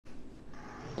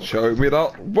Show me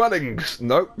that weddings.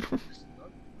 Nope.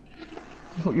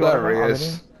 There he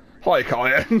is. Hi,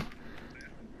 Kyan.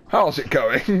 How's it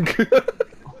going?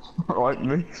 Right,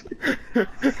 me.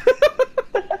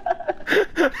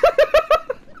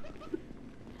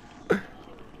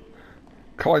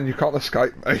 Kyan, you can't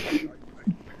escape me.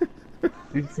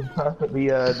 These are some perfectly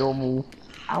normal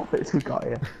outfits we got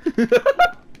here.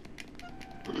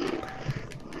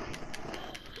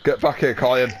 Get back here,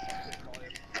 Kyan.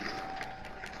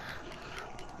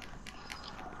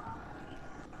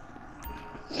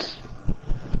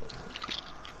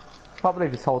 Can't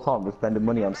believe this whole time we're spending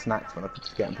money on snacks when I could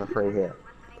just get them for free here.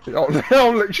 Oh, now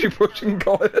I'm literally pushing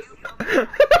Kyan.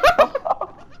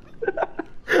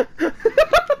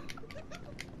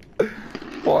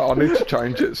 Well, I need to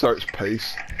change it so it's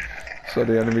peace, so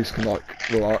the enemies can like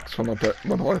relax when I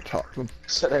attack them.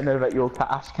 So they know that you'll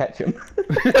Ash Ketchum.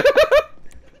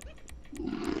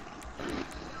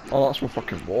 Oh, that's my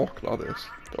fucking walk. That is.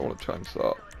 Don't want to change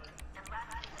that.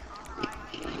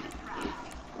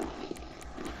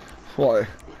 Why?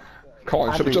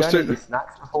 Colin, should I just do this?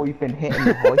 Snacks before you've been hitting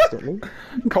the hoist at least.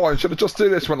 Colin, should I just do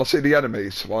this when I see the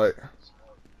enemies? Like,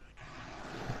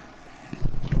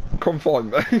 come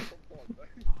find me.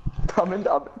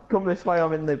 Come this way.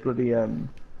 I'm in the bloody the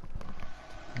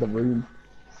room.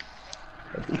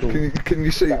 Cool. Can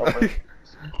you see me?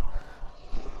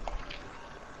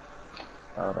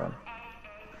 Hold on.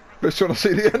 Just trying to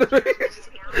see the enemies.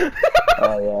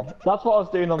 Oh yeah, that's what I was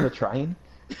doing on the train.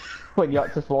 When you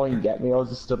had to fly and get me, I was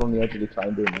just stood on the edge of the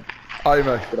train doing it. Aye,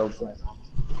 mate.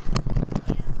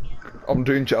 I'm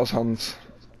doing jazz hands.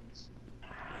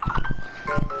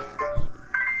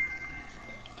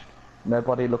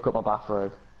 Nobody look at my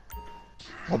bathrobe.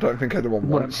 I don't think anyone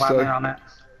wants to. On it.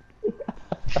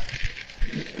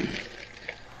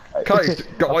 Okay,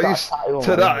 guys,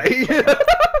 today.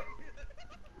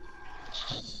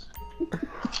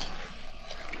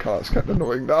 God, it's getting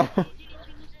annoying now.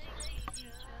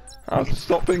 I have to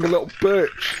stop being a little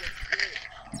bitch.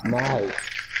 No.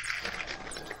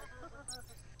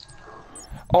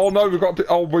 Oh no, we got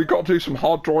to do some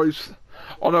hard drives.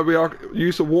 Oh no, we are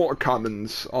use the water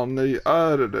cannons on the.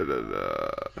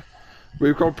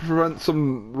 We've got to prevent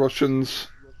some Russians.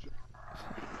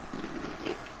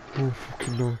 Oh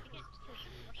fucking no!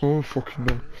 Oh fucking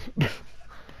no!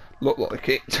 Look like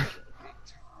it.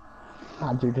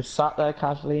 Andrew just sat there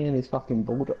casually in his fucking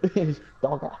bulldog, his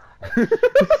dogger.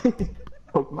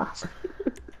 Pug mask.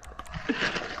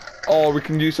 Oh, we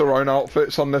can use our own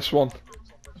outfits on this one.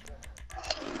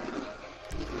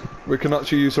 We can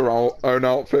actually use our own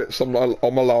outfits. I'm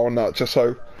allowing that just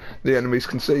so the enemies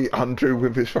can see Andrew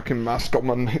with his fucking mask on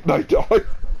when they die.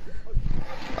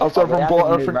 Has everyone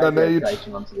bought everything they need?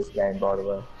 Onto this game, by the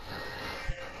way.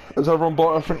 Has everyone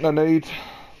bought everything they need?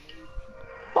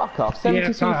 Fuck off,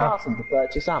 72,000 to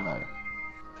purchase ammo?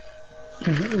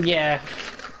 Yeah.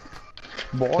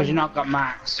 Because you've not got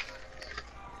max.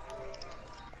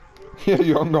 Yeah,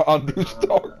 you haven't got Andrew's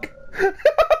stock.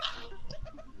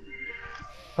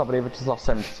 Can't believe it just lost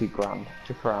 72 grand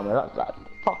just for ammo.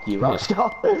 Fuck you,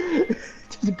 Rockstar. It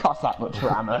doesn't cost that much for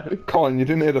ammo. Colin, you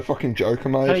didn't hear the fucking joke I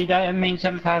made. So you don't mean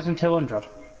 7,200?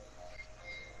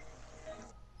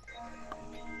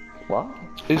 What?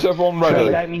 Is everyone ready? So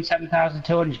you don't mean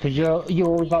 7,200 because you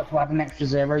always like to add an extra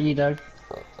zero, you do?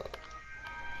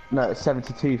 No, it's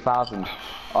 72,000.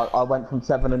 I went from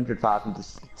 700,000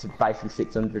 to basically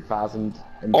 600,000.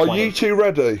 Are you two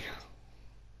ready?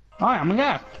 I am,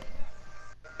 yeah.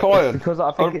 Colin. Because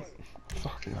I think it's...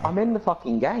 I'm in the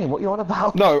fucking game, what are you on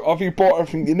about? No, have you bought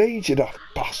everything you need, you daft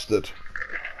bastard?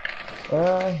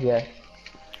 Yeah.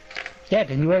 Yeah,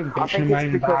 then you won't bitch and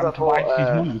moan about him to waste his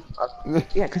money.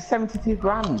 Yeah, because 72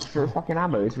 grand for fucking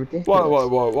ammo is ridiculous.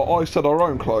 Whoa, I said our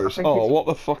own clothes. Oh, what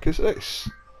the fuck is this?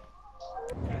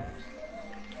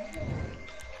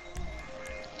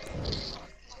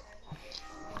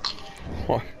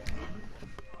 Why?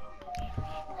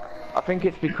 I think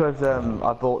it's because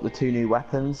I bought the 2 new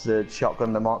weapons, the shotgun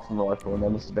and the marksman rifle, and they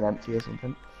must have been empty or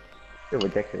something. It's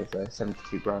ridiculous though,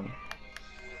 72 grand.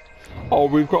 Oh,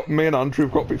 me and Andrew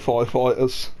have got to be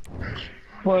firefighters.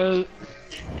 Well...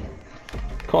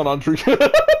 Come on, Andrew.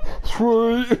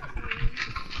 Sweet.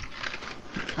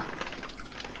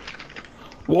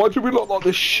 Why do we look like the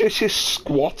shittest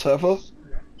squat ever?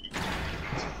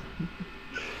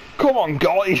 Come on,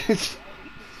 guys.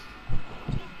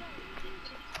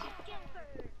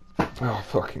 Oh,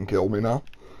 fucking kill me now.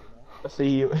 I see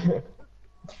you. I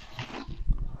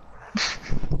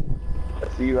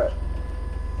see you.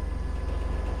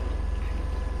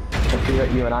 I see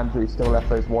that you and Andrew still left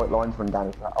those white lines run down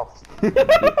his back. Oh,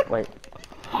 wait.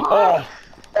 Oh.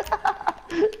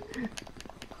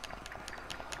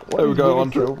 There we go,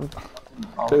 Andrew.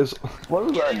 Here's... What are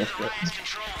we wearing this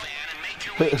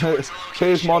bit?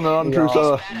 Here's mine and Andrew's,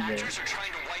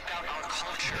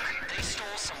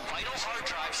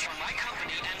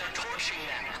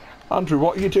 Andrew,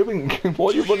 what are you doing?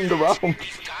 What are you running around?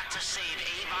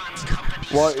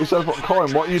 Why, is everyone...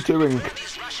 Colin, what are you doing?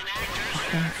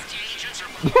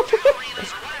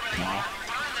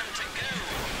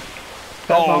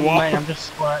 Oh, what? Mate, I'm just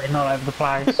squirting all over the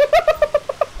place.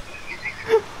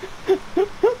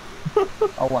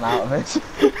 I want out of it.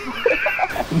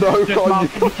 No, just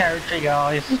marking territory,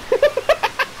 guys.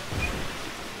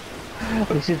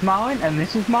 This is mine, and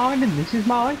this is mine, and this is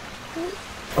mine.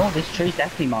 Oh, this tree's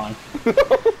definitely mine.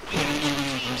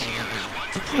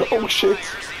 Oh shit!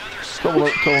 Come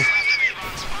on, come on.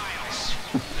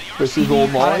 This is all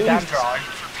mine.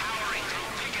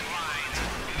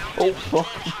 Oh fuck!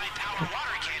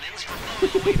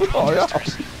 Oh yeah.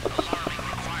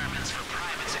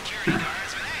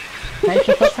 Hey,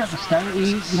 just look at the stone.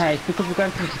 No, it's because we're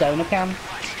going to the stoner camp.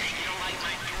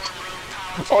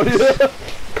 Oh yeah,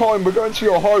 Colin, we're going to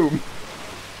your home.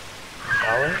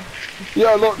 Are we?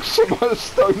 Yeah, look, some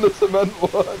stoner cement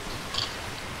works.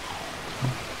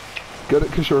 Get it,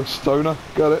 because you're a stoner.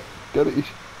 Get it, you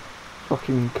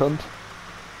fucking cunt.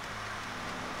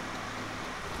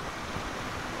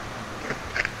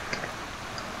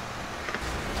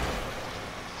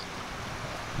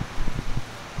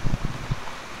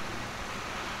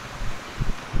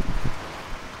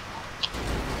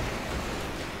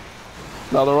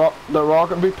 Now there are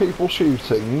going to be people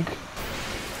shooting.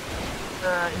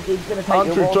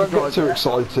 Andrew, don't get too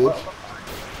excited.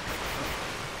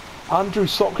 Andrew,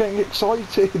 stop getting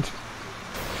excited.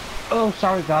 Oh,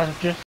 sorry guys, I've just